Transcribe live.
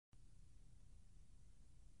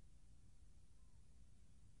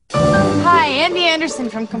Anderson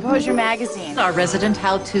from Composure Magazine. Our resident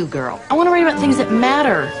how-to girl. I want to write about things that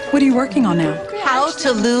matter. What are you working on now? How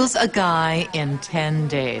to lose a guy in 10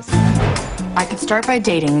 days. I could start by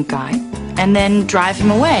dating a guy and then drive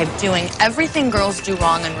him away. Doing everything girls do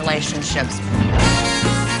wrong in relationships.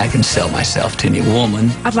 I can sell myself to any woman.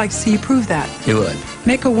 I'd like to see you prove that. You would.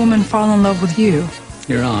 Make a woman fall in love with you.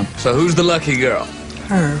 You're on. So who's the lucky girl?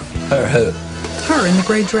 Her. Her who? Her in the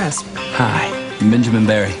gray dress. Hi, I'm Benjamin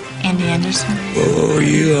Barry. Andy Anderson. Oh,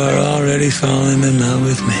 you are already falling in love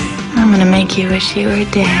with me. I'm gonna make you wish you were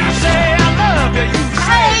dead.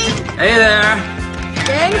 Hey there.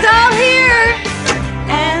 Gang's all here.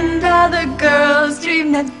 And other girls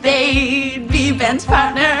dream that they'd be Ben's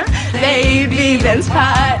partner. They'd be Ben's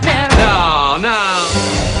partner. No.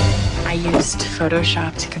 I used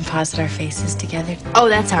Photoshop to composite our faces together. Oh,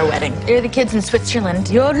 that's our wedding. You're the kids in Switzerland.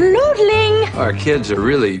 You're loodling. Our kids are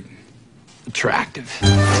really attractive.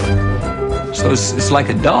 So it's like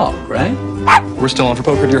a dog, right? We're still on for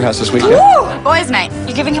poker at your house this weekend. Woo! Boys' night.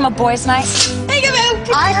 You giving him a boys' night?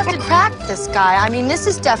 I have to crack this guy. I mean, this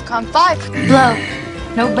is DEFCON 5. Blow.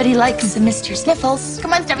 Nobody likes a Mr. Sniffles.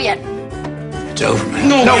 Come on, step in. It's over,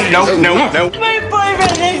 man. No. My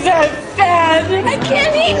boyfriend thinks I'm fat. I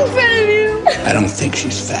can't eat in front of you. I don't think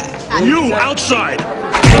she's fat. You outside!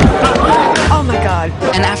 Oh my God.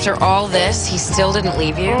 And after all this, he still didn't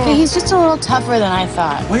leave you? Okay, he's just a little tougher than I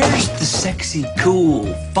thought. Where's the sexy, cool,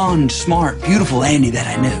 fun, smart, beautiful Andy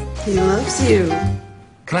that I knew? He loves you.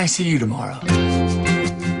 Can I see you tomorrow?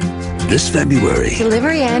 This February,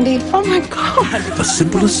 Delivery, Andy. Oh my God. a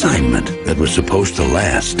simple assignment that was supposed to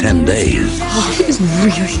last 10 days Oh, he's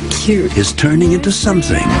really cute. is turning into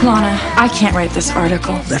something Lana, I can't write this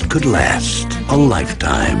article. that could last a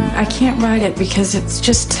lifetime. I can't write it because it's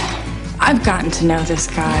just... I've gotten to know this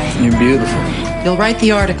guy. You're beautiful. You'll write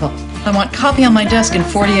the article. I want copy on my desk in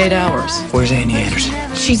 48 hours. Where's Andy Anderson?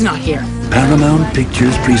 She's not here. Paramount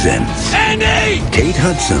Pictures presents Andy! Kate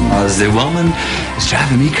Hudson, The woman is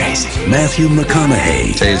driving me crazy. Matthew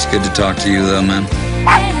McConaughey, Hey, it's good to talk to you, though, man.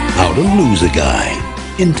 How to Lose a Guy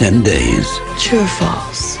in 10 days. True or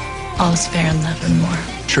false? All's fair in love and war.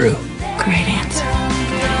 True. Great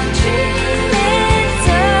answer.